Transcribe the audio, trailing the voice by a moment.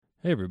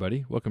Hey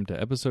everybody, welcome to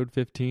episode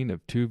 15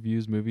 of Two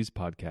Views Movies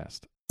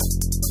Podcast.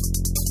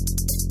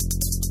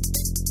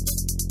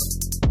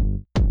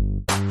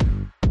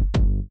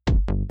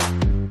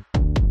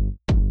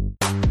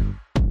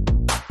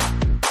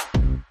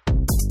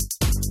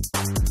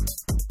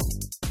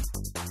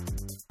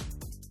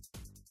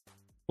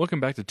 Welcome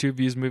back to Two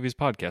Views Movies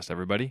Podcast,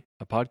 everybody.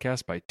 A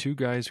podcast by two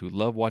guys who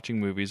love watching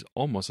movies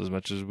almost as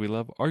much as we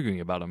love arguing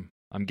about them.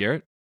 I'm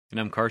Garrett. And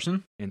I'm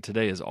Carson. And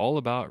today is all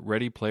about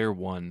Ready Player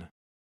One.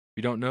 If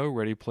you don't know,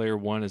 Ready Player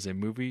One is a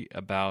movie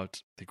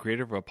about the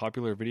creator of a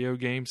popular video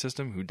game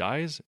system who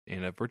dies,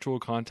 and a virtual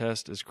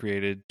contest is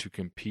created to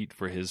compete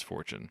for his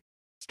fortune.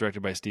 It's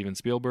directed by Steven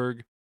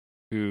Spielberg,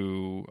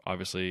 who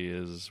obviously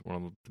is one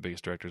of the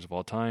biggest directors of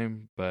all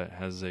time, but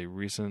has a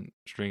recent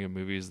string of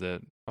movies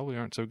that probably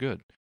aren't so good.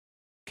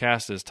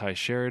 Cast is Ty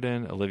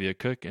Sheridan, Olivia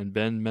Cooke, and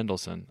Ben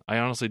Mendelsohn. I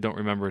honestly don't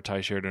remember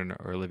Ty Sheridan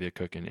or Olivia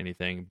Cooke in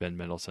anything. Ben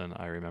Mendelsohn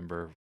I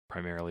remember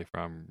primarily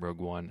from Rogue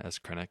One as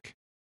Krennic.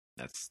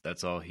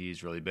 That's all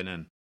he's really been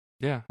in.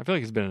 Yeah, I feel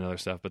like he's been in other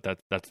stuff, but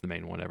that's the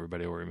main one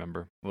everybody will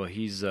remember. Well,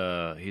 he's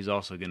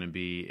also going to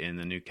be in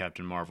the new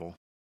Captain Marvel.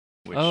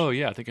 Which, oh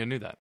yeah, I think I knew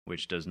that.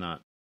 Which does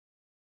not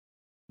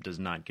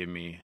give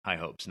me high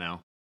hopes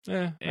now.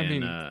 Yeah, I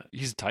mean,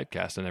 he's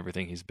typecast in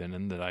everything he's been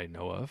in that I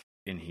know of.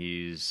 And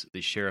he's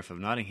the sheriff of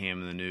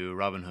Nottingham in the new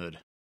Robin Hood.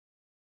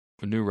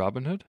 A new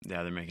Robin Hood?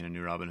 Yeah, they're making a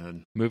new Robin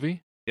Hood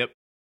movie. Yep.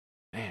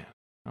 Man,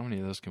 how many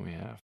of those can we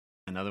have?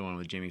 Another one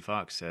with Jamie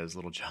Foxx as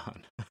Little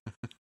John.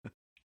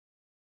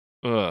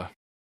 Ugh.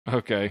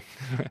 Okay.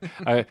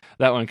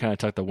 That one kind of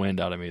took the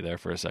wind out of me there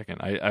for a second.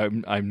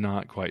 I'm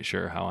not quite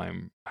sure how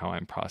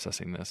I'm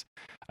processing this.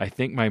 I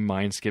think my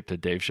mind skipped to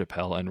Dave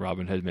Chappelle and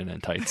Robin Hood Men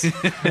in Tights,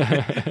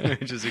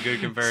 which is a good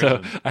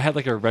comparison. So I had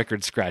like a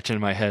record scratch in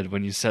my head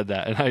when you said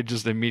that, and I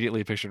just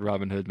immediately pictured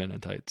Robin Hood Men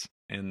in Tights.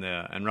 And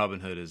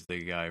Robin Hood is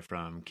the guy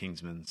from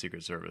Kingsman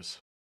Secret Service.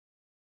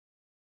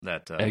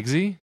 That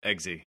Eggsy?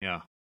 Eggsy,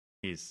 yeah.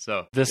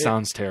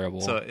 Sounds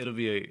terrible. So it'll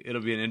be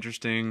an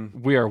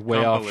interesting. We are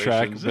way off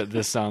track, but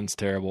this sounds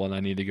terrible, and I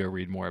need to go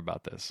read more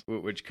about this.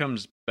 Which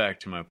comes back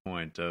to my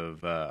point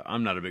of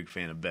I'm not a big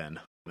fan of Ben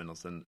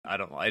Mendelsohn. I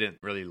didn't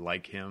really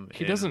like him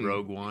in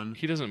Rogue One.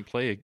 He doesn't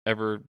play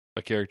ever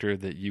a character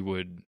that you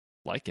would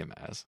like him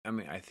as. I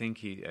mean, I think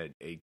he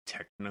a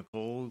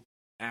technical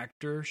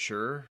actor,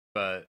 sure,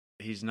 but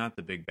he's not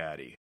the big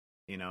baddie.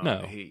 You know,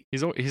 no,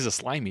 he's a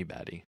slimy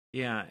baddie.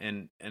 Yeah,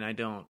 and I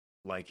don't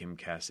like him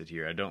casted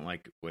here. I don't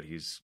like what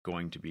he's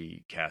going to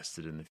be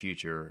casted in the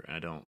future. And I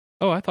don't.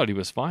 Oh, I thought he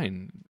was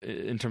fine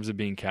in terms of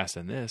being cast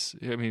in this.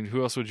 I mean,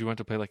 who else would you want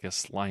to play like a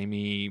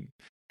slimy,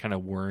 kind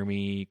of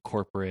wormy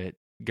corporate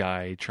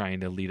guy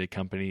trying to lead a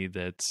company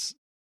that's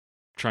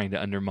trying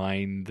to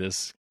undermine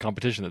this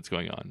competition that's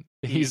going on?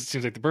 He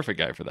seems like the perfect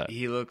guy for that.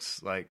 He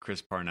looks like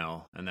Chris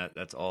Parnell, and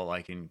that's all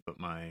I can put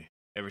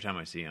every time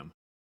I see him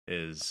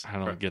is. I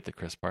don't get the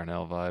Chris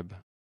Parnell vibe.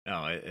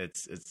 No,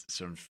 it's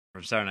from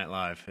Saturday Night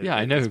Live. Yeah,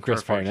 I know who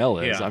Chris Parnell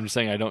is. Yeah. I'm just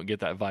saying I don't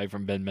get that vibe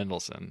from Ben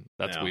Mendelsohn.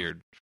 That's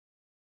weird.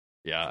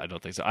 Yeah, I don't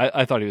think so.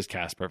 I thought he was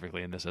cast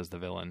perfectly in this as the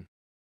villain.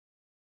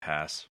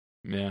 Pass.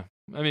 Yeah,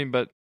 I mean,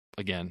 but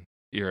again,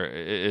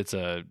 it's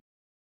a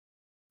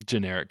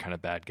generic kind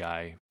of bad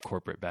guy,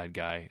 corporate bad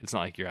guy. It's not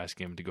like you're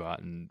asking him to go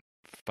out and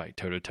fight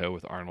toe to toe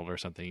with Arnold or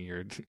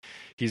something.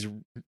 He's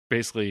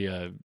basically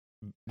a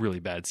really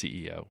bad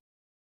CEO,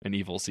 an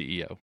evil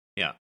CEO.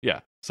 Yeah.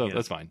 Yeah. So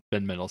that's fine.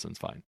 Ben Mendelsohn's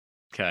fine.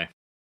 Okay.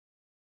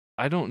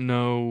 I don't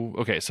know.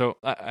 Okay. So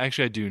I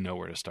do know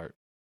where to start.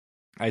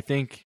 I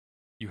think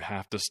you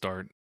have to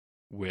start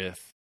with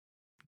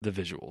the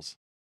visuals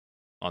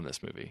on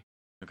this movie.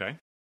 Okay.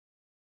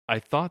 I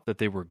thought that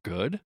they were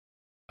good.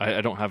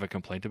 I don't have a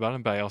complaint about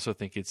them, but I also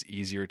think it's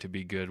easier to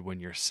be good when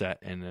you're set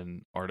in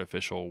an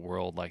artificial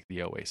world like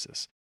the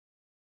Oasis.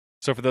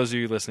 So for those of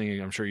you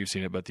listening, I'm sure you've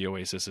seen it, but the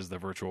Oasis is the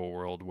virtual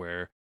world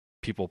where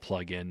people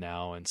plug in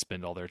now and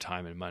spend all their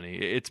time and money.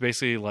 It's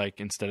basically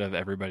like instead of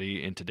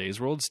everybody in today's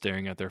world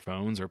staring at their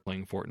phones or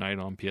playing Fortnite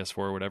on PS4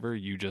 or whatever,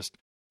 you just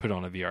put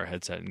on a VR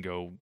headset and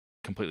go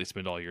completely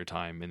spend all your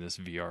time in this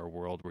VR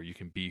world where you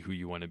can be who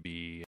you want to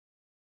be.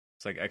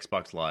 It's like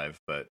Xbox Live,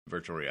 but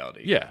virtual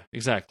reality. Yeah,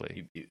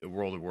 exactly.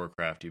 World of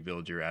Warcraft, you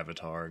build your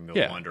avatar and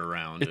go wander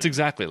around. It's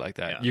exactly like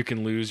that. Yeah. You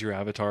can lose your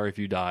avatar if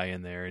you die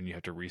in there and you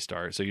have to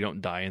restart. So you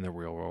don't die in the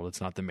real world. It's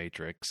not the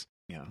Matrix.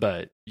 Yeah.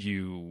 But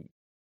you...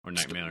 Or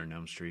Nightmare on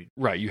Elm Street.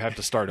 Right, you have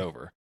to start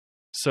over.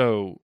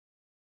 So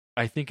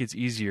I think it's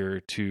easier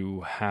to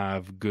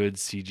have good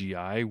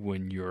CGI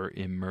when you're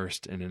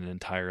immersed in an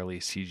entirely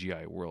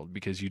CGI world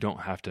because you don't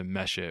have to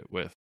mesh it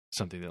with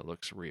something that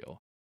looks real.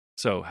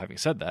 So having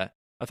said that,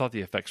 I thought the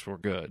effects were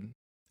good.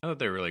 I thought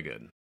they were really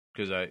good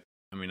because I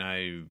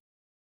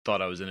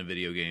thought I was in a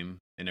video game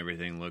and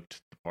everything looked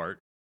the part.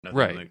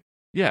 Right.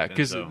 Yeah,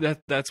 because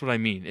that's what I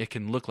mean. It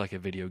can look like a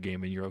video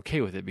game and you're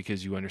okay with it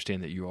because you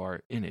understand that you are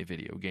in a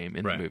video game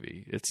in the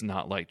movie. It's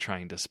not like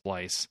trying to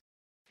splice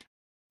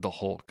the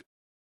Hulk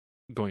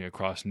going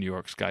across New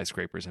York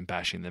skyscrapers and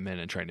bashing them in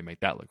and trying to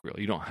make that look real.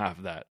 You don't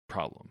have that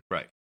problem.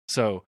 Right.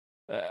 So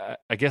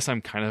I guess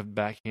I'm kind of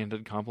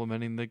backhanded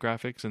complimenting the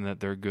graphics and that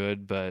they're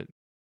good, but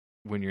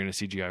when you're in a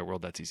CGI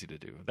world, that's easy to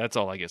do. That's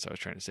all I guess I was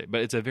trying to say.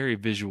 But it's a very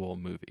visual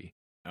movie.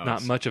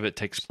 Not much of it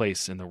takes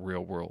place in the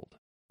real world.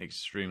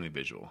 Extremely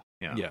visual.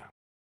 Yeah. Yeah.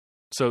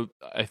 So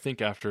I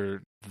think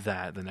after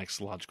that, the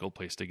next logical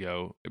place to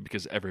go,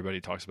 because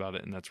everybody talks about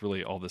it, and that's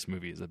really all this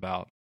movie is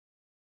about,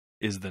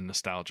 is the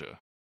nostalgia.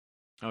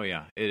 Oh,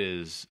 yeah. It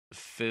is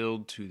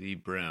filled to the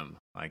brim.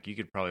 Like, you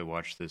could probably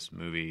watch this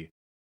movie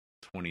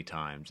 20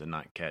 times and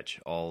not catch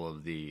all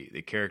of the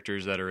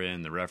characters that are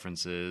in, the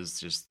references,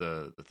 just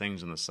the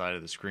things on the side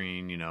of the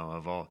screen, you know,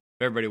 of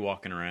everybody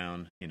walking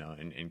around, you know,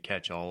 and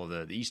catch all of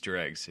the Easter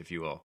eggs, if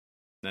you will.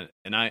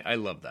 And I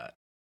love that.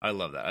 I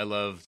love that. I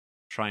love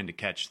trying to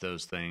catch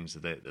those things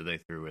that they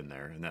threw in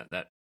there,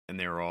 and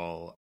they're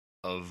all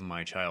of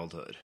my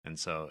childhood. And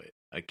so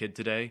a kid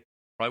today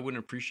probably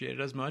wouldn't appreciate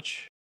it as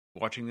much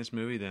watching this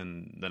movie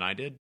than I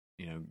did,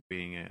 you know,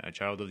 being a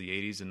child of the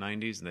 80s and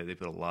 90s, and they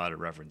put a lot of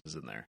references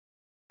in there.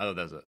 I thought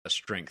that was a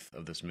strength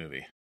of this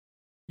movie.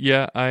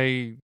 Yeah,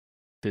 I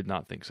did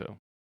not think so.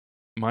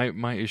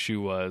 My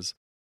issue was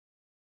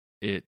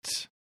it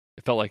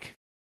felt like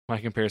my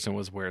comparison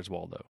was Where's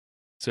Waldo.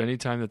 So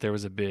anytime that there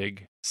was a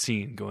big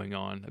scene going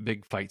on, a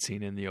big fight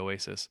scene in the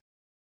Oasis,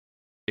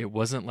 it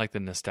wasn't like the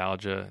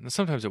nostalgia. And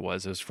sometimes it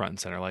was front and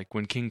center. Like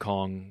when King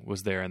Kong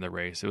was there in the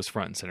race, it was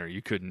front and center.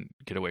 You couldn't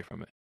get away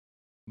from it.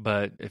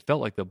 But it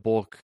felt like the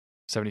bulk,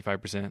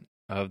 75%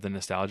 of the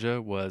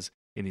nostalgia was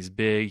in these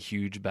big,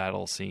 huge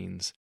battle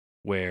scenes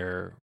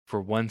where for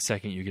 1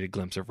 second you get a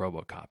glimpse of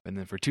RoboCop, and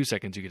then for 2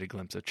 seconds you get a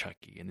glimpse of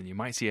Chucky, and then you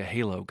might see a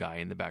Halo guy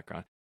in the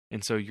background.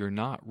 And so you're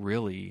not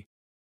really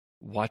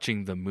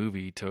watching the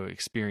movie to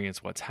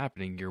experience what's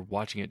happening. You're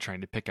watching it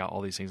trying to pick out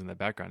all these things in the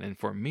background. And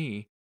for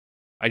me,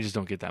 I just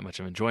don't get that much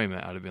of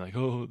enjoyment out of being like,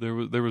 oh, there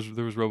was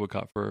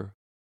RoboCop for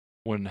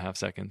 1.5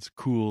 seconds.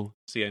 Cool.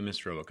 See, I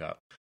missed RoboCop.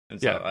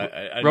 And so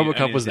yeah,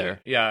 RoboCop was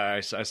there. Yeah, I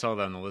saw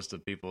that on the list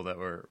of people that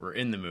were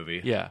in the movie.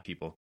 Yeah,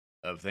 people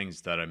of things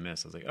that I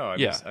missed. I was like, oh,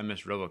 I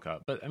missed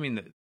RoboCop. But I mean,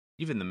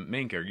 even the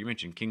main character you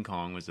mentioned, King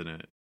Kong, was in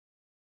a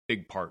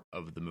big part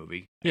of the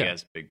movie. Yeah,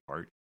 yes, big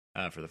part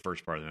for the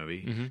first part of the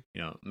movie. Mm-hmm.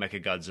 You know,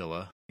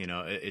 Mechagodzilla. You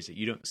know,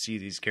 you don't see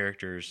these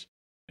characters,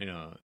 you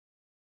know,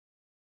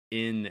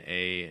 in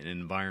an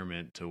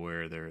environment to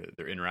where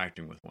they're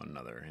interacting with one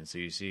another. And so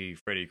you see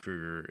Freddy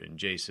Krueger and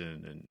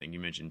Jason, and you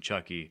mentioned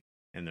Chucky.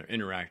 And they're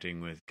interacting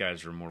with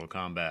guys from Mortal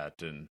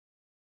Kombat and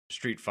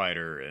Street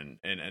Fighter, and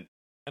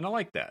I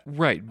like that.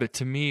 Right, but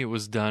to me it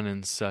was done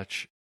in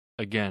such,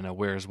 again, a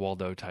Where's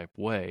Waldo type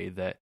way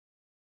that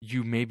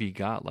you maybe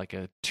got like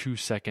a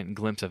 2-second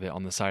glimpse of it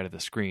on the side of the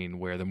screen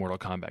where the Mortal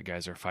Kombat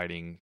guys are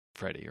fighting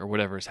Freddy or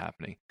whatever is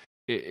happening.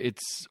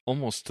 It's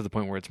almost to the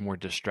point where it's more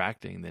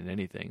distracting than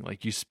anything.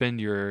 Like you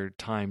spend your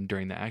time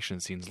during the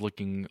action scenes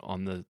looking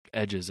on the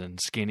edges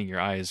and scanning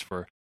your eyes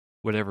for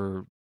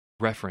whatever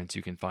reference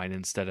you can find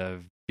instead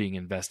of being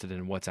invested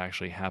in what's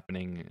actually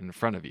happening in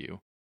front of you.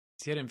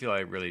 See, I didn't feel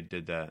I really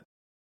did that.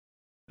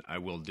 I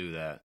will do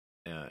that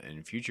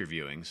in future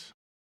viewings,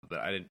 but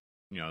I didn't.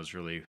 You know, I was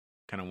really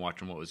kind of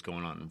watching what was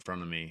going on in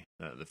front of me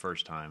the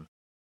first time.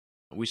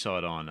 We saw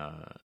it on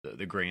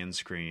the grand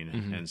screen,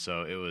 mm-hmm. and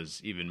so it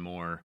was even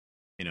more.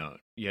 You know,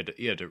 you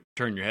had to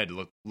turn your head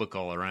to look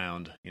all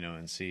around, you know,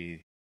 and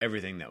see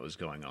everything that was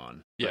going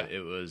on. Yeah, but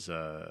it was.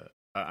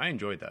 I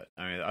enjoyed that.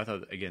 I mean, I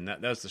thought, again,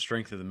 that's the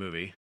strength of the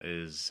movie,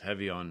 is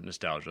heavy on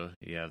nostalgia.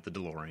 You have the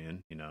DeLorean,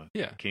 you know,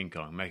 yeah. King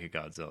Kong,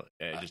 Mechagodzilla.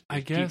 I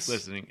guess keep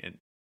listening and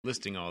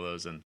listing all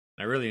those, and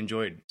I really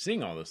enjoyed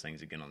seeing all those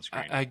things again on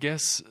screen. I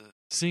guess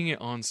seeing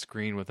it on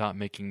screen without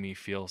making me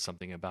feel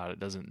something about it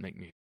doesn't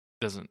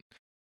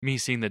me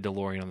seeing the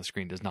DeLorean on the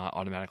screen does not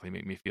automatically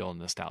make me feel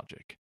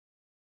nostalgic.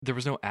 There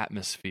was no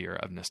atmosphere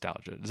of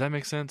nostalgia. Does that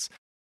make sense?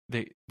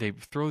 They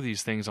throw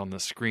these things on the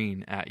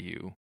screen at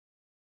you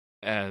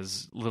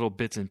as little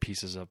bits and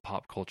pieces of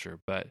pop culture,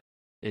 but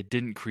it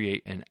didn't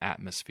create an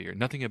atmosphere.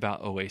 Nothing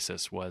about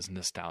Oasis was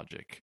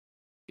nostalgic.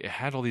 It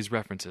had all these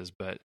references,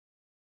 but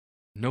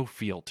no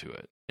feel to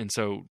it. And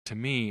so to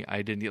me,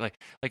 I didn't like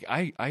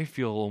I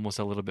feel almost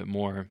a little bit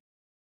more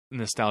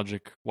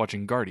nostalgic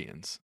watching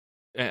Guardians.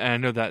 And I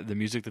know that the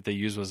music that they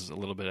used was a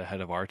little bit ahead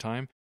of our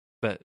time,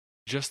 but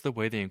just the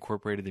way they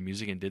incorporated the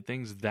music and did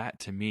things, that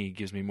to me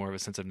gives me more of a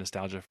sense of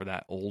nostalgia for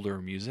that older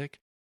music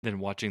than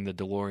watching the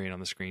DeLorean on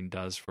the screen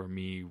does for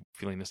me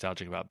feeling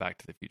nostalgic about Back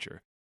to the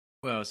Future.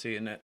 Well, see,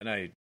 and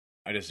I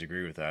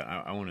disagree with that.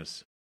 I want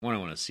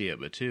to see it,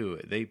 but two,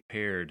 they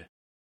paired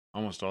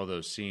almost all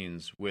those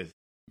scenes with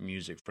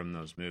music from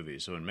those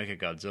movies. So when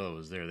Mechagodzilla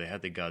was there, they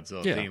had the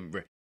Godzilla theme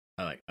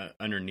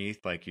underneath,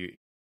 like it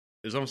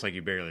was almost like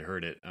you barely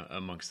heard it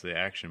amongst the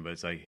action, but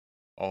it's like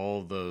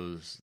all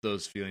those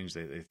feelings.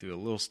 They threw a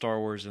little Star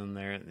Wars in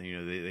there. You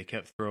know, they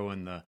kept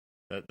throwing the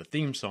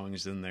theme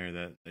songs in there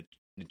that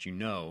you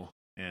know,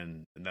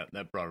 and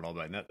that brought it all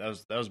back. And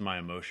that was my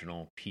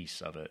emotional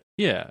piece of it.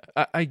 Yeah,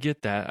 I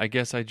get that. I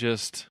guess I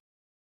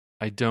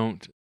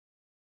don't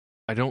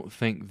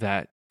think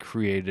that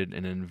created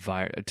an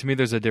environment. To me,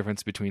 there's a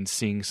difference between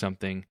seeing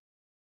something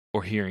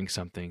or hearing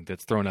something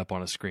that's thrown up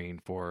on a screen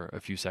for a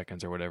few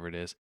seconds or whatever it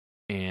is,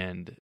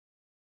 and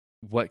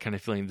what kind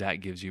of feeling that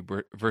gives you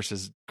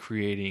versus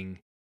creating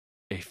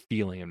a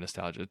feeling of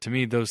nostalgia. To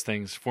me, those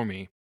things, for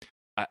me,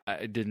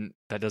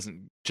 that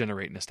doesn't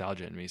generate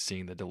nostalgia in me,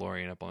 seeing the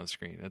DeLorean up on the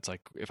screen. It's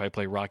like if I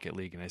play Rocket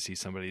League and I see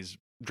somebody's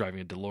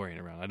driving a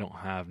DeLorean around, I don't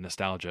have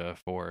nostalgia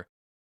for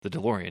the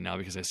DeLorean now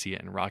because I see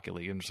it in Rocket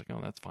League. I'm just like,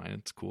 oh, that's fine.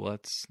 It's cool.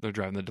 They're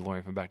driving the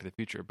DeLorean from Back to the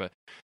Future. But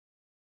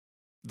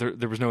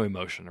there was no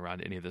emotion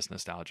around any of this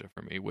nostalgia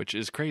for me, which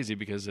is crazy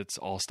because it's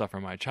all stuff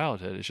from my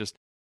childhood. It's just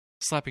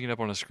slapping it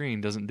up on a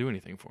screen doesn't do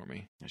anything for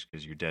me. Just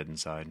because you're dead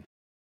inside.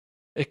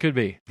 It could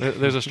be.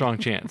 There's a strong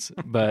chance.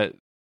 But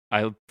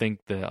I think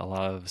that a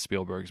lot of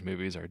Spielberg's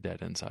movies are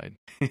dead inside.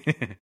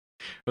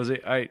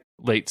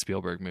 Late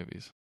Spielberg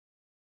movies.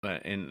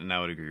 And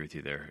I would agree with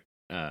you there.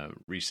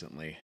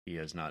 Recently, he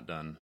has not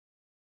done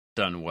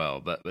well,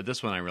 but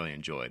this one I really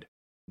enjoyed.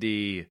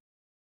 The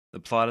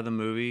plot of the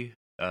movie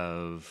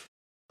of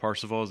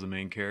Parsifal is the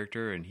main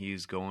character, and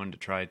he's going to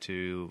try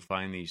to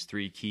find these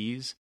 3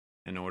 keys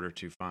in order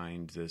to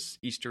find this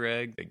Easter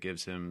egg that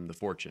gives him the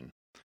fortune,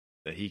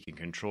 that he can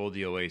control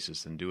the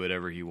Oasis and do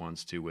whatever he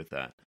wants to with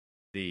that.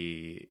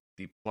 The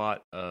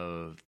plot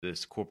of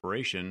this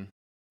corporation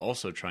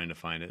also trying to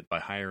find it by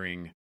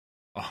hiring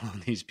all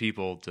of these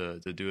people to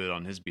do it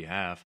on his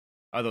behalf,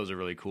 I thought it was a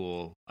really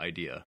cool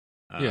idea.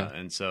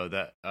 And so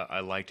that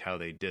I liked how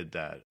they did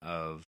that.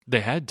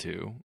 They had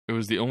to. It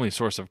was the only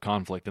source of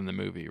conflict in the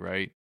movie,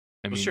 right?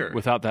 I mean, sure.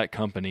 Without that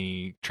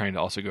company trying to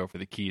also go for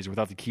the keys,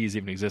 without the keys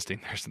even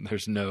existing,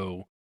 there's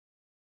no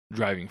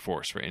driving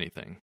force for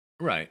anything.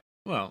 Right.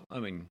 Well, I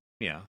mean,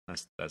 yeah,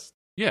 that's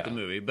the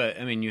movie. But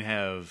I mean,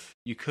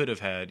 you could have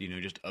had,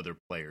 just other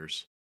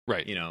players.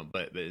 Right.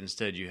 But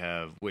instead you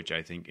have, which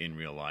I think in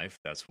real life,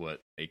 that's what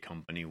a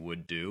company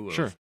would do.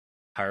 Sure.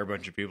 Hire a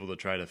bunch of people to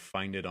try to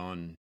find it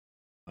on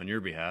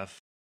your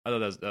behalf. I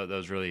thought that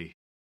was really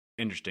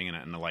interesting,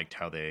 and I liked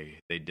how they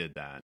did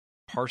that.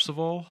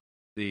 Parsifal,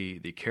 the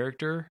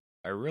character,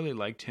 I really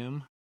liked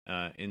him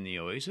in the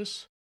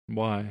Oasis.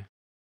 Why?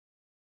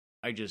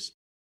 I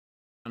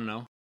don't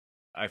know.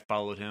 I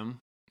followed him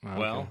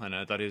well, and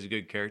I thought he was a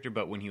good character.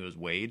 But when he was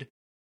Wade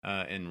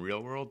in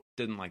Real World,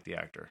 didn't like the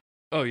actor.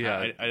 Oh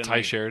yeah,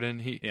 Ty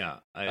Sheridan.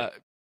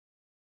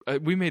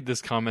 We made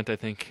this comment, I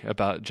think,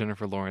 about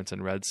Jennifer Lawrence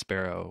and Red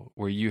Sparrow,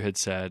 where you had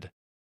said,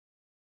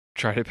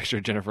 try to picture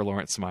Jennifer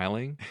Lawrence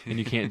smiling, and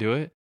you can't do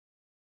it.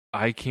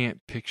 I can't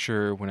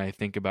picture, when I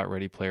think about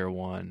Ready Player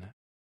One,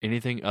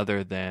 anything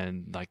other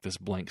than like this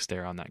blank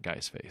stare on that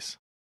guy's face.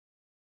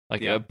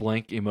 Like a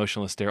blank,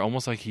 emotionless stare,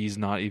 almost like he's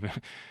not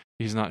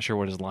sure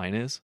what his line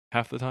is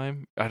half the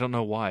time. I don't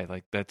know why.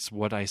 Like, that's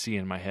what I see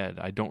in my head.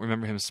 I don't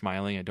remember him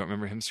smiling. I don't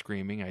remember him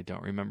screaming. I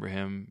don't remember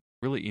him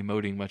really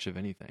emoting much of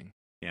anything.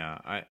 Yeah,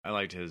 I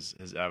liked his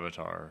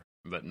avatar,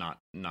 but not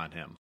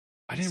him.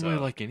 I didn't really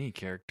like any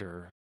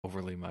character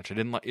overly much. I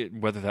didn't like it,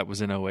 whether that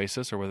was in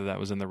Oasis or whether that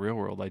was in the real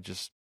world. I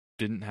just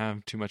didn't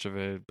have too much of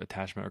a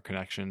attachment or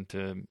connection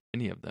to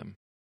any of them.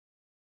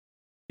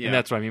 Yeah. And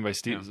that's what I mean by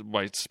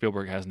why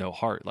Spielberg has no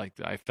heart. Like,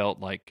 I felt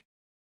like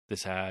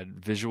this had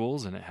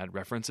visuals and it had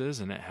references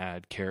and it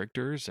had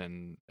characters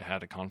and it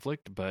had a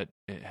conflict, but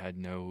it had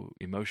no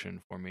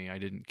emotion for me. I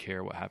didn't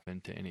care what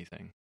happened to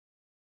anything.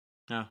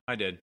 No, I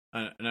did.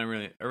 And I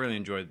really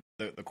enjoyed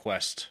the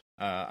quest.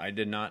 I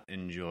did not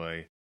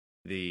enjoy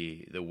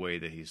the way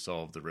that he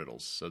solved the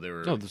riddles. So there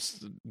were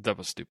that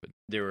was stupid.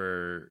 There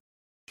were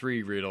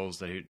 3 riddles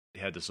that he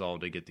had to solve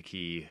to get the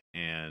key,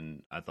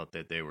 and I thought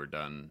that they were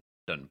done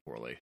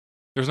poorly.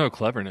 There's no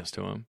cleverness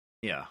to him.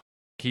 Yeah,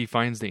 he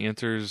finds the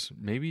answers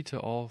maybe to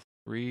all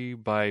 3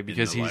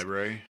 because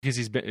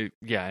he's been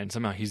and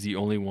somehow he's the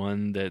only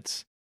one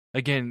that's,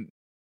 again,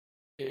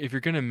 if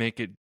you're gonna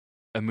make it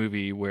a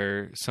movie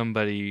where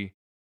somebody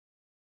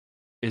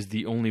is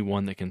the only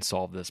one that can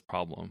solve this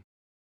problem,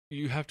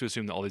 you have to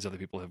assume that all these other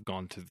people have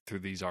gone through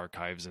these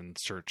archives and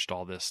searched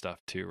all this stuff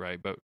too,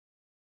 right? But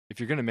if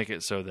you're going to make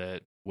it so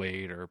that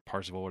Wade or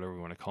Parsifal, whatever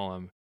we want to call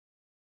him,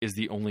 is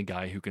the only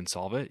guy who can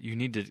solve it, you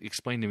need to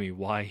explain to me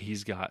why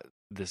he's got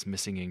this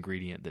missing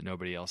ingredient that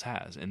nobody else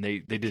has. And they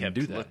didn't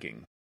do that.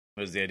 Looking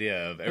was the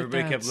idea of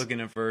everybody kept looking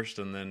at first,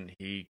 and then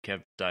he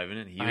kept diving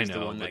in. He was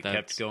the one that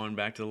kept going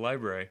back to the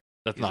library.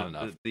 That's not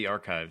enough. The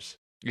archives.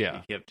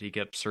 Yeah. He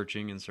kept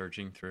searching and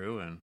searching through,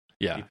 and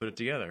he put it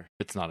together.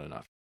 It's not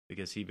enough.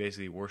 Because he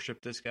basically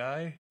worshipped this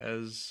guy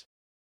as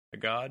a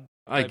god.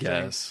 I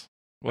guess.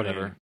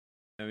 Whatever.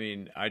 I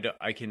mean,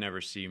 I can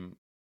never see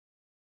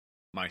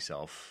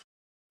myself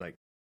like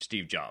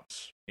Steve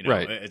Jobs.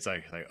 Right. It's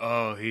like,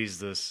 oh, he's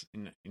this.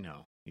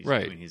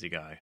 Right. I mean, he's a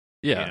guy.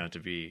 Yeah. To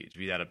be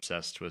that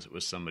obsessed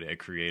with somebody, a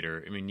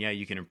creator. I mean, yeah,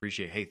 you can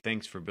appreciate, hey,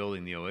 thanks for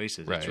building the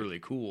Oasis. Right. It's really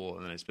cool,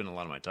 and I spend a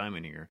lot of my time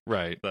in here.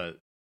 Right. But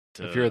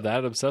if you're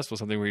that obsessed with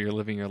something where you're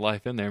living your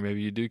life in there,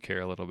 maybe you do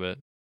care a little bit.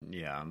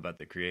 Yeah, I'm about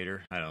the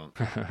creator. I don't.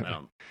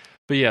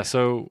 But yeah,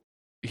 so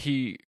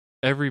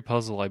every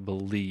puzzle, I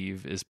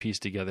believe, is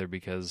pieced together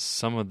because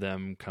some of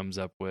them comes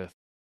up with,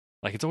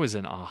 like, it's always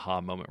an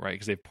aha moment, right?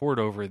 Because they've poured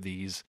over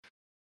these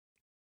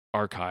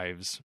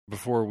archives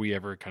before we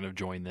ever kind of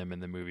join them in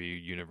the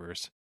movie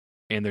universe.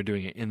 And they're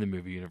doing it in the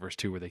movie universe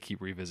too, where they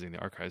keep revisiting the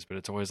archives. But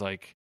it's always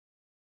like,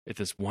 at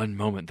this one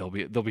moment,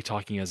 they'll be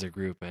talking as a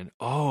group, and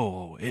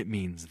it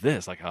means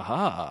this. Like,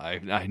 aha!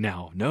 I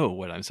now know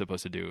what I'm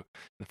supposed to do.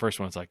 The first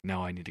one's like,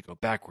 now I need to go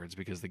backwards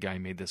because the guy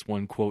made this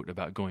one quote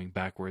about going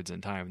backwards in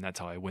time, and that's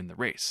how I win the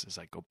race. Is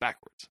like go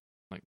backwards.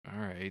 Like,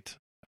 all right.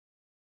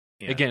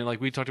 Yeah. Again,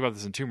 like we talked about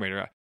this in Tomb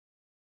Raider.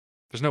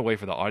 There's no way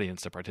for the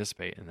audience to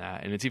participate in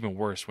that, and it's even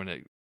worse when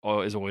it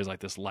is always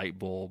like this light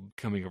bulb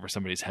coming over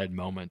somebody's head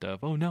moment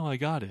of, oh no, I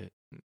got it.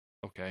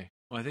 Okay.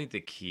 Well, I think the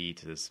key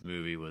to this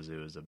movie was it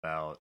was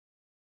about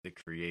the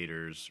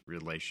creator's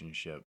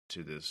relationship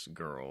to this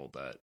girl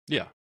that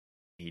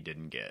he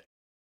didn't get.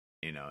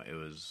 You know, it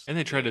was... And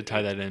they tried to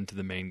tie that into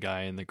the main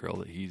guy and the girl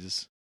that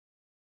he's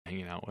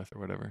hanging out with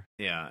or whatever.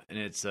 Yeah, and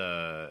it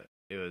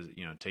was,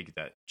 you know, take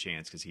that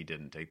chance because he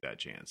didn't take that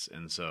chance.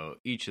 And so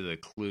each of the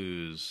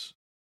clues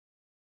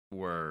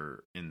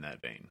were in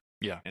that vein.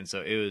 Yeah. And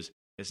so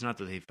it's not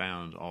that they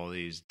found all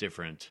these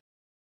different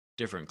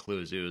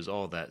clues. It was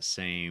all that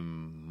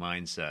same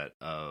mindset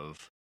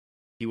of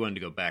he wanted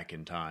to go back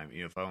in time.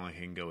 You know, if I only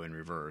can go in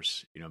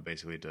reverse, you know,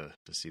 basically to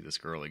see this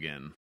girl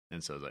again.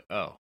 And so I was like,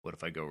 oh, what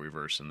if I go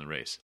reverse in the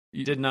race?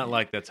 Did not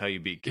like that's how you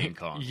beat King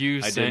Kong.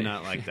 I did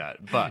not like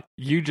that. But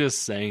you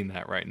just saying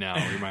that right now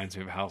reminds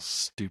me of how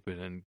stupid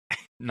and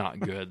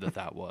not good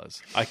that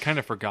was. I kind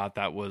of forgot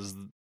that was...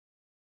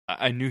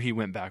 I knew he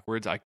went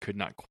backwards. I could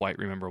not quite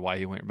remember why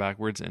he went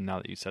backwards. And now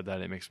that you said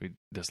that, it makes me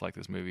dislike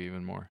this movie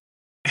even more.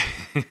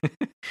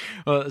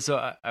 Well,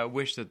 so I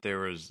wish that there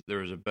was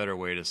a better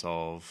way to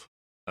solve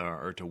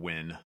or to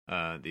win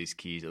these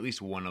keys. At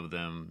least one of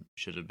them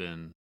should have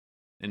been,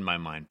 in my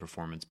mind,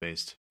 performance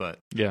based. But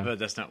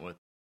that's not what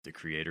the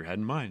creator had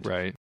in mind.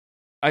 Right.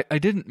 I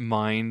didn't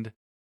mind.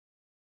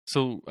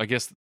 So I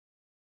guess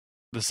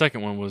the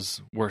second one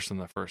was worse than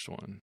the first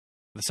one.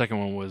 The second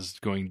one was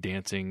going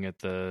dancing at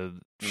the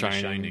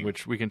Shining,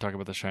 which we can talk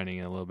about the Shining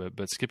in a little bit.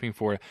 But skipping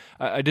forward,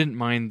 I didn't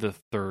mind the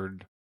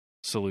third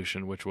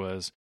solution, which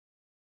was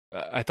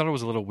I thought it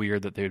was a little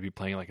weird that they would be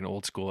playing like an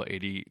old school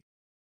 80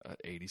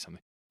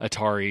 something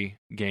Atari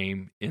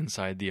game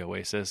inside the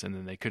Oasis, and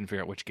then they couldn't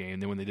figure out which game.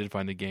 Then when they did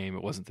find the game,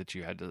 it wasn't that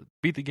you had to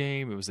beat the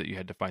game; it was that you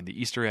had to find the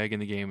Easter egg in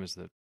the game.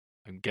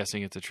 I'm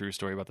guessing it's a true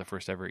story about the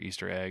first ever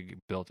Easter egg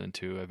built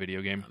into a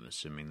video game. I'm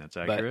assuming that's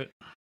accurate.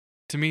 But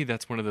to me,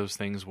 that's one of those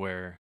things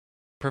where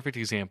perfect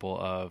example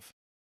of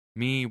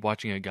me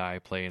watching a guy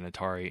play an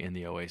Atari in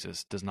the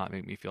Oasis does not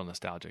make me feel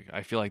nostalgic.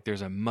 I feel like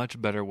there's a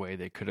much better way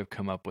they could have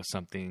come up with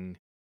something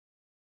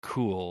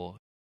cool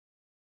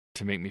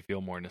to make me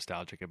feel more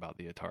nostalgic about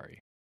the Atari.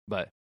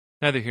 But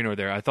neither here nor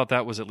there. I thought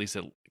that was at least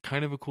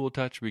kind of a cool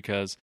touch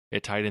because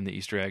it tied in the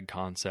Easter egg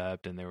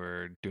concept and they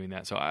were doing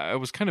that. So I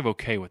was kind of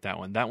okay with that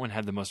one. That one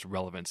had the most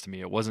relevance to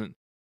me. It wasn't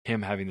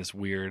him having this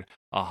weird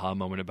aha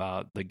moment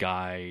about the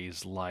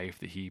guy's life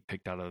that he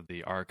picked out of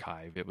the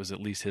archive. It was at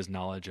least his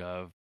knowledge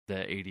of the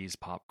 80s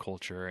pop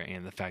culture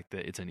and the fact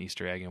that it's an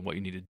Easter egg and what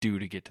you need to do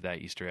to get to that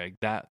Easter egg.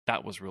 That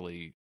was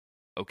really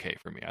okay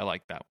for me. I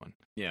liked that one.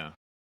 Yeah.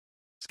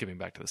 Skipping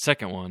back to the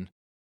second one,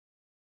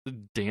 the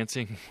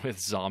dancing with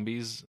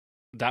zombies,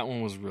 that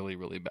one was really,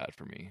 really bad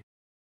for me.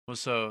 Well,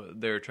 so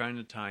they're trying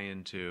to tie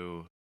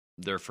into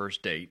their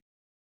first date,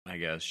 I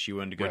guess. She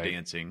wanted to go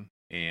dancing,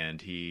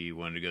 and he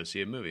wanted to go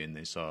see a movie, and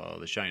they saw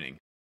The Shining.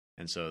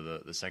 And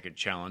so the second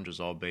challenge was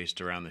all based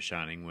around The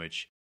Shining,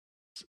 which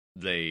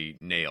they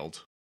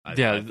nailed.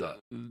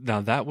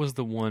 Now that was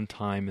the one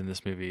time in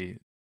this movie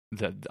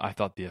that I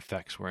thought the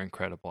effects were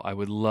incredible. I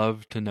would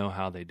love to know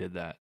how they did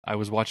that. I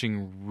was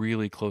watching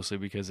really closely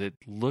because it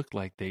looked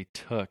like they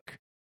took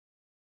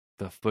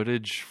the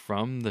footage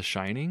from The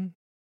Shining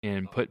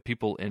and put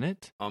people in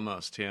it.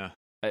 Almost, yeah.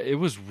 It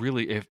was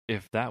really,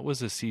 if that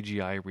was a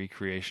CGI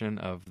recreation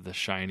of The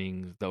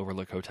Shining, the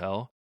Overlook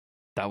Hotel,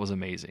 that was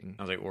amazing.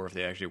 I was like, or if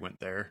they actually went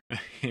there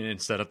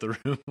and set up the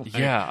room.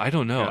 Yeah, I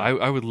don't know. Yeah.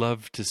 I would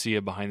love to see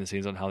a behind the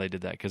scenes on how they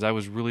did that because I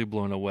was really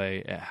blown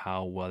away at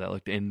how well that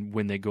looked. And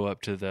when they go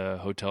up to the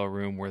hotel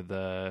room where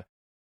the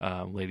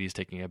lady's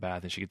taking a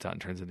bath and she gets out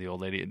and turns into the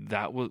old lady,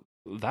 that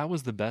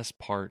was the best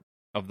part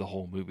of the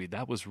whole movie.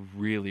 That was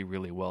really,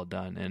 really well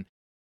done. And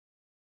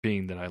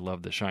being that I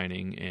love The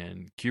Shining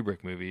and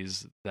Kubrick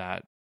movies,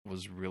 that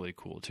was really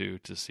cool too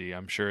to see.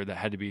 I'm sure that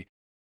had to be,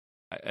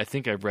 I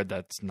think I've read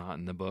that's not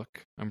in the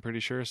book, I'm pretty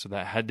sure. So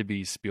that had to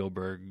be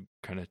Spielberg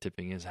kind of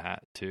tipping his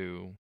hat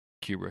to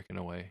Kubrick in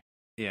a way.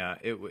 Yeah,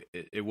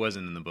 it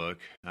wasn't in the book.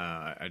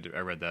 I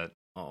read that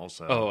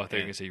also. Oh, I thought you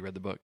were going to say you read the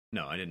book.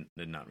 No, I did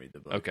not read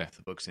the book. Okay. If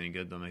the book's any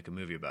good, they'll make a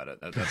movie about it.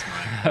 That's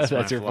my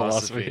that's your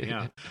philosophy.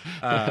 Yeah.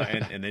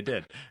 And they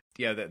did.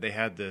 Yeah, they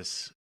had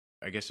this,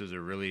 I guess it was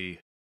a really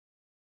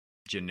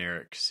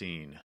generic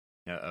scene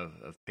of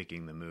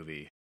picking the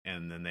movie.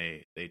 And then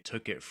they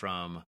took it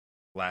from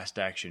Last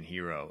Action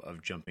Hero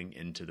of jumping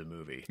into the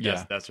movie.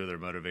 That's where their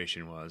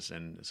motivation was.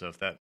 And so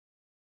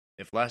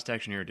if Last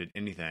Action Hero did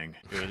anything,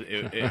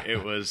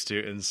 it was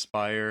to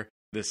inspire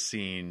this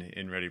scene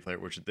in Ready Player,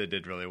 which they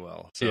did really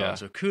well.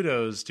 So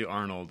kudos to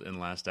Arnold in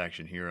Last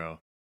Action Hero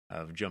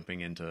of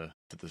jumping into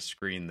the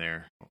screen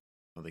there.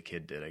 Well, the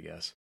kid did, I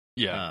guess.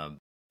 Yeah.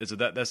 So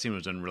that scene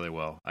was done really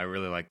well. I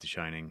really liked the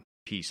Shining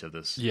piece of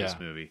this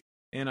movie.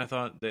 And I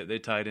thought that they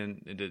tied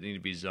in, it didn't need to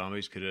be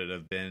zombies. Could it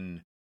have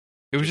been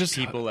it was just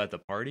people at the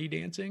party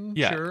dancing?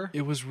 Yeah, sure.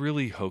 It was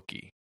really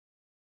hokey.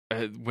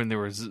 When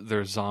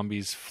there's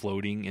zombies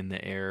floating in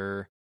the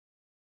air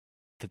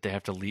that they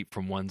have to leap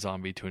from one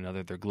zombie to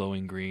another, they're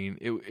glowing green.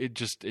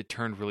 It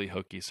turned really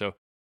hokey. So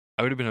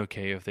I would have been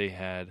okay if they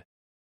had,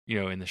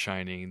 in The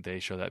Shining, they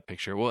show that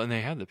picture. Well, and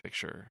they had the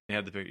picture. They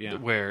had the picture, yeah.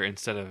 Where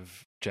instead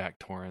of Jack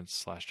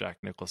Torrance / Jack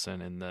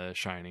Nicholson in the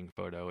Shining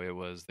photo, it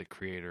was the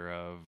creator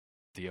of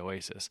the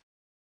Oasis.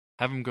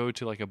 Have them go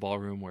to like a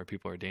ballroom where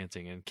people are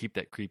dancing and keep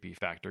that creepy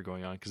factor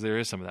going on, because there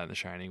is some of that in The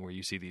Shining where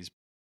you see these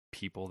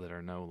people that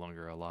are no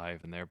longer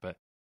alive in there. But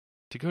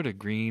to go to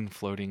green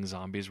floating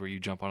zombies where you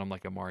jump on them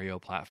like a Mario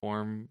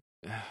platform,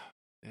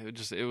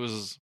 it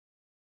was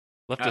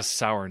left a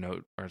sour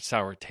note or a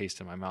sour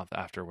taste in my mouth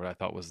after what I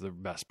thought was the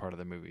best part of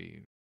the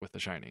movie with The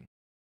Shining.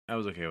 I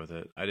was okay with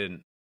it.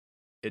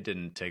 It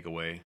didn't take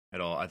away at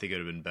all. I think it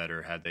would have been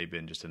better had they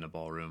been just in a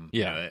ballroom,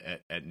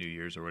 at New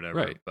Year's or whatever.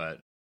 Right. But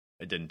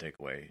it didn't take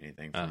away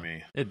anything for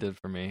me. It did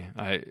for me.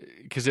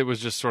 Because it was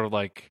just sort of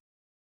like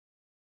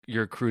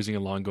you're cruising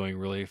along, going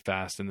really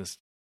fast in this.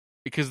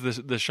 Because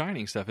the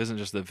Shining stuff isn't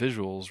just the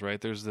visuals,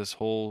 right? There's this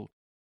whole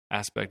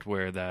aspect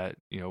where that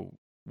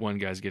one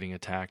guy's getting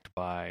attacked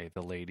by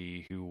the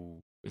lady who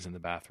is in the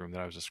bathroom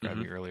that I was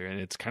describing earlier, and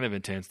it's kind of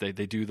intense. They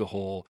do the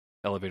whole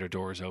elevator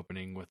doors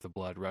opening with the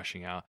blood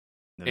rushing out.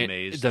 The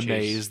maze,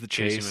 the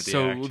chase.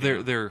 So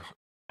they're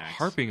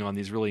harping on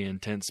these really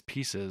intense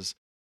pieces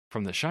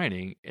from The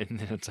Shining, and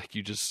then it's like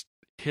you just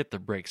hit the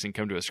brakes and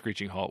come to a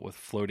screeching halt with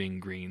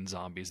floating green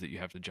zombies that you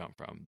have to jump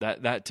from.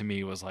 That to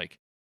me was like,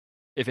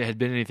 if it had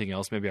been anything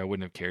else, maybe I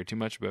wouldn't have cared too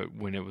much. But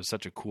when it was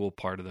such a cool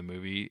part of the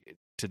movie,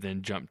 to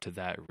then jump to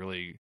that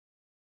really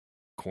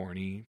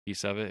corny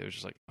piece of it, it was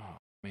just like, oh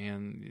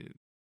man,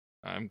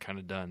 I'm kind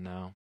of done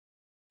now.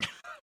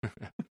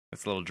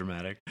 That's a little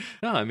dramatic.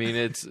 No, I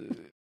mean,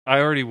 I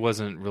already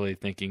wasn't really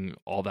thinking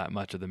all that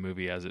much of the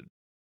movie as it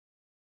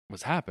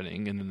was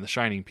happening, and then the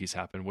Shining piece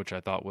happened, which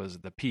I thought was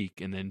the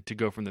peak, and then to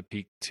go from the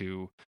peak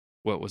to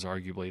what was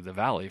arguably the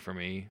valley for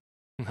me,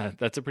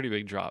 that's a pretty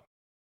big drop.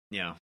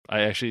 Yeah.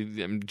 I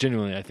actually,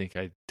 genuinely, I think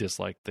I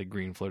disliked the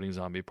green floating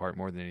zombie part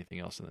more than anything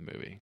else in the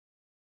movie.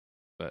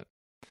 But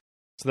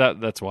so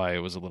that's why it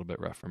was a little bit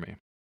rough for me.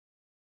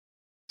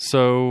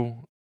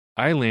 So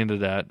I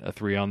landed at a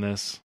 3 on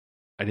this.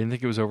 I didn't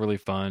think it was overly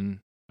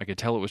fun. I could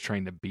tell it was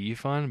trying to be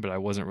fun, but I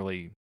wasn't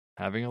really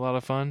having a lot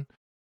of fun.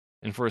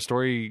 And for a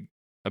story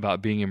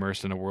about being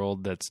immersed in a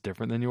world that's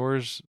different than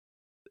yours,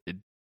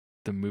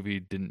 the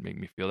movie didn't make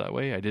me feel that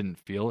way. I didn't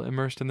feel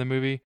immersed in the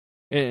movie.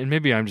 And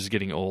maybe I'm just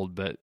getting old,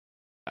 but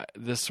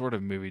this sort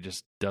of movie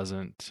just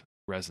doesn't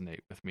resonate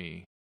with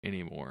me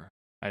anymore.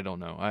 I don't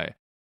know. I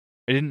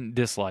didn't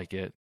dislike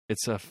it.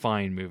 It's a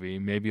fine movie.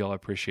 Maybe I'll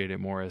appreciate it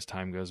more as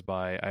time goes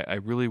by. I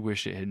really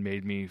wish it had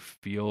made me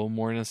feel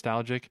more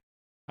nostalgic.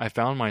 I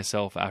found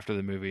myself after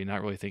the movie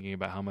not really thinking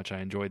about how much I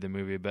enjoyed the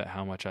movie, but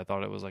how much I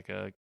thought it was like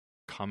a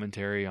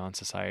commentary on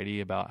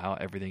society about how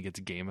everything gets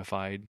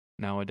gamified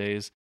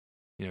nowadays.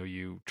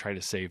 You try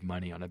to save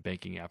money on a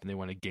banking app and they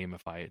want to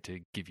gamify it to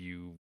give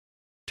you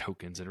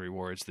tokens and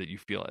rewards that you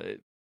feel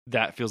it.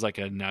 That feels like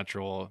a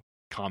natural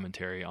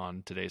commentary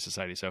on today's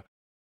society. So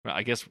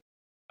I guess,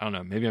 I don't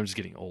know, maybe I'm just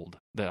getting old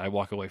that I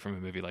walk away from a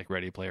movie like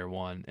Ready Player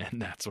One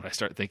and that's what I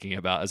start thinking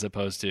about, as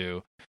opposed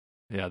to,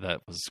 yeah,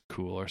 that was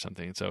cool or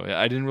something. So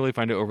I didn't really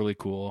find it overly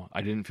cool.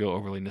 I didn't feel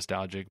overly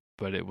nostalgic,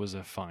 but it was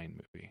a fine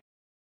movie.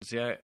 See,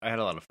 I had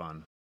a lot of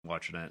fun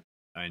watching it.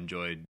 I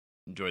enjoyed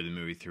the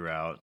movie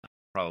throughout.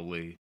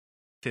 Probably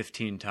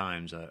 15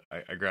 times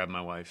I grabbed my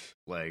wife's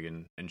leg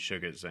and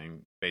shook it,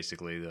 saying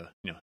basically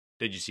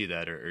did you see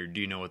that, or do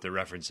you know what they're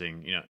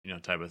referencing,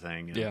 type of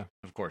thing. And yeah,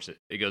 of course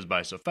it goes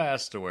by so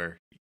fast to where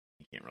you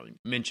can't really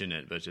mention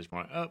it, but it's just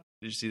more like, oh,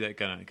 did you see that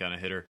kind of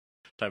hit her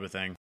type of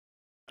thing.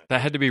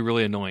 That had to be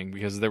really annoying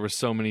because there were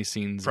so many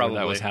scenes where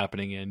that was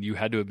happening, and you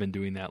had to have been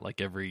doing that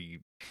like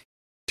every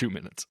 2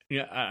 minutes.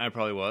 Yeah, I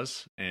probably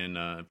was, and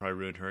it probably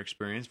ruined her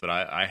experience, but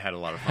I had a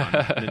lot of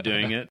fun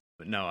doing it.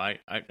 But no, I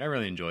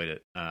really enjoyed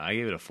it. I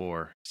gave it a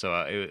 4, so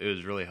it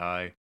was really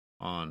high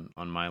on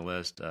my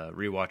list.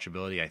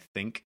 Rewatchability, I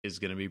think, is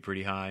going to be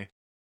pretty high.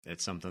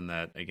 It's something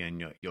that,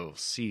 again, you'll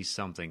see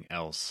something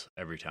else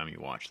every time you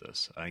watch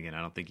this. Again,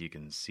 I don't think you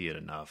can see it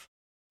enough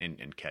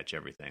and catch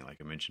everything, like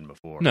I mentioned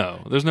before.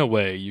 No, there's no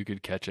way you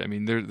could catch it. I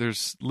mean,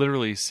 there's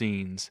literally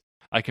scenes.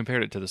 I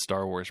compared it to the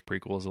Star Wars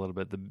prequels a little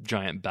bit, the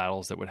giant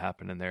battles that would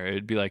happen in there.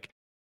 It'd be like,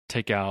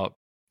 take out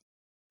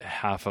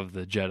half of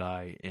the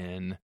Jedi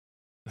in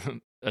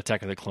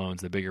Attack of the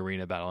Clones, the big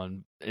arena battle,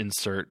 and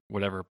insert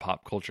whatever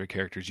pop culture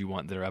characters you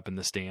want that are up in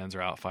the stands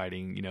or out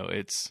fighting.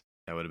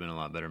 That would have been a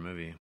lot better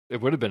movie.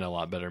 It would have been a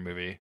lot better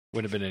movie.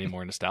 Wouldn't have been any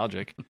more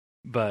nostalgic.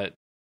 But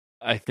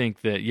I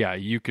think that, yeah,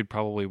 you could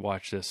probably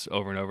watch this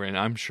over and over, and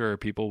I'm sure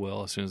people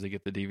will as soon as they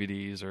get the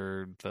DVDs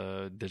or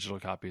the digital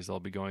copies. They'll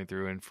be going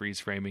through and freeze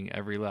framing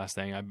every last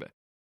thing.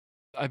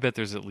 I bet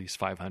there's at least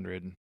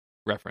 500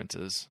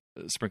 references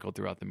sprinkled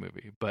throughout the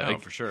movie.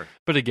 But for sure.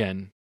 But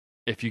again,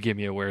 if you give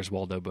me a Where's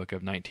Waldo book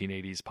of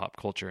 1980s pop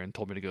culture and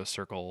told me to go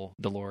circle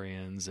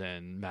DeLoreans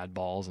and Mad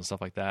Balls and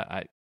stuff like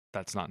that,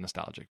 that's not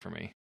nostalgic for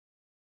me.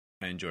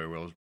 I enjoy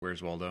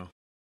Where's Waldo.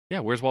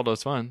 Yeah, Where's Waldo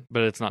is fun,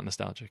 but it's not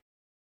nostalgic.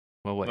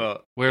 Well, wait.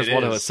 Well, Where's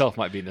Waldo is. itself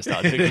might be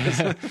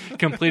nostalgic.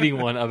 Completing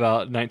one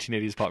about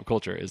 1980s pop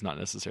culture is not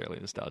necessarily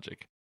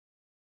nostalgic.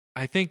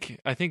 I think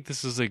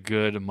this is a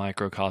good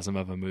microcosm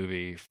of a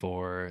movie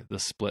for the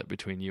split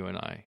between you and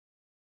I.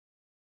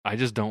 I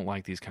just don't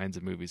like these kinds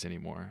of movies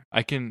anymore.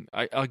 I'll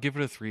give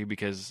it a 3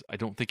 because I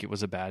don't think it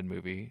was a bad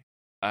movie.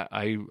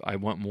 I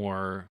want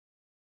more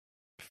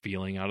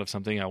feeling out of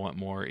something. I want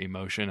more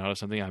emotion out of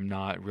something. I'm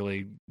not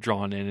really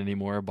drawn in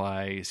anymore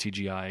by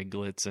CGI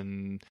glitz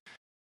and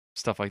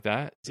stuff like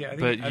that. Yeah,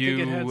 but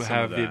you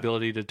have the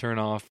ability to turn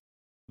off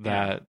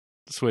that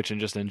switch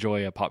and just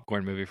enjoy a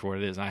popcorn movie for what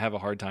it is. And I have a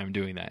hard time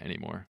doing that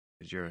anymore.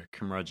 Because you're a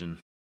curmudgeon.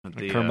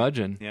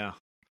 Curmudgeon. Yeah.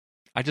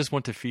 I just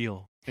want to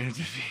feel.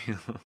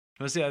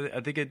 Well, see, I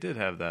think it did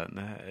have that.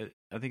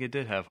 I think it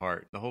did have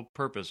heart. The whole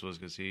purpose was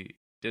because he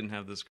didn't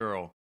have this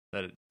girl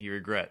that he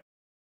regret.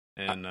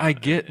 And I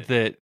get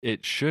that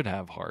it should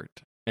have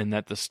heart, and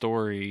that the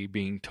story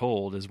being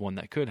told is one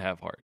that could have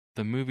heart.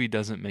 The movie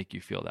doesn't make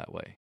you feel that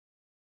way.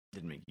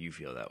 Didn't make you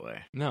feel that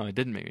way. No, it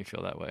didn't make me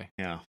feel that way.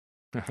 Yeah.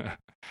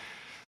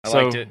 I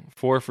liked it.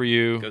 4 for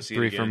you, Go see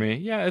 3 it for again. me.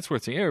 Yeah, it's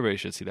worth seeing. Everybody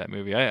should see that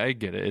movie. I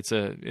get it. It's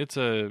a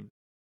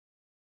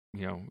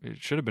it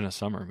should have been a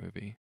summer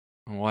movie.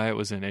 Why it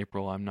was in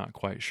April, I'm not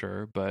quite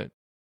sure, but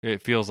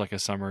it feels like a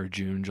summer,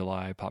 June,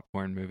 July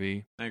popcorn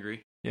movie. I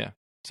agree. Yeah.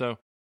 So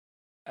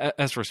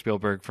as for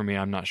Spielberg, for me,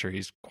 I'm not sure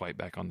he's quite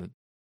back on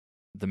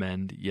the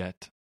mend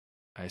yet.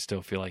 I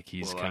still feel like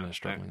he's kind of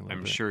struggling a little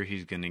I'm bit. sure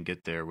he's going to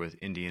get there with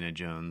Indiana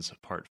Jones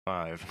Part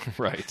 5.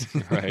 Right.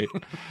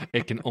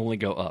 It can only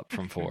go up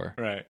from 4.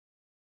 Right.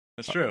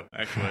 That's true,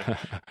 actually.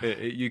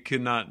 You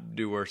could not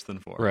do worse than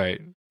 4.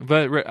 Right.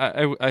 But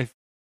I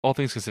all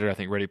things considered, I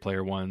think Ready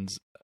Player One's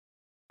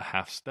a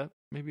half step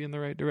maybe in the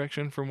right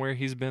direction from where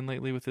he's been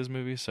lately with his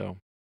movies. So,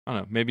 I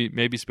don't know.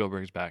 Maybe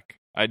Spielberg's back.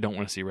 I don't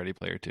want to see Ready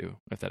Player 2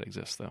 if that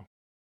exists, though.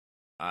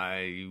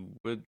 I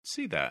would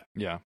see that.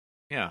 Yeah.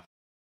 Yeah.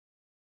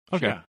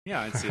 Okay.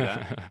 Yeah, I'd see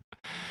that.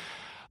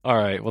 All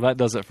right. Well, that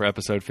does it for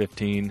episode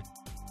 15.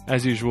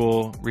 As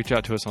usual, reach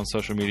out to us on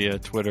social media,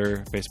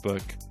 Twitter,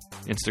 Facebook,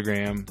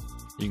 Instagram.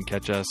 You can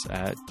catch us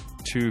at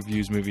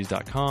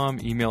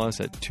twoviewsmovies.com. Email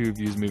us at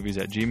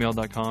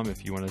twoviewsmovies@gmail.com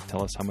if you want to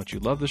tell us how much you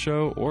love the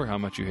show or how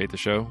much you hate the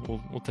show.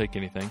 We'll take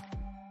anything.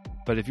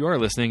 But if you are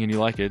listening and you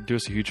like it, do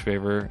us a huge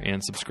favor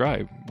and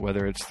subscribe,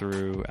 whether it's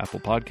through Apple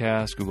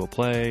Podcasts, Google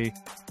Play,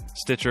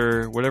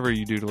 Stitcher, whatever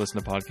you do to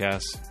listen to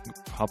podcasts.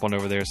 Hop on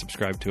over there,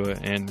 subscribe to it,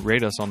 and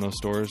rate us on those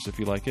stores if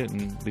you like it,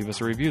 and leave us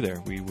a review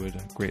there. We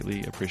would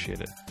greatly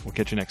appreciate it. We'll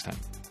catch you next time.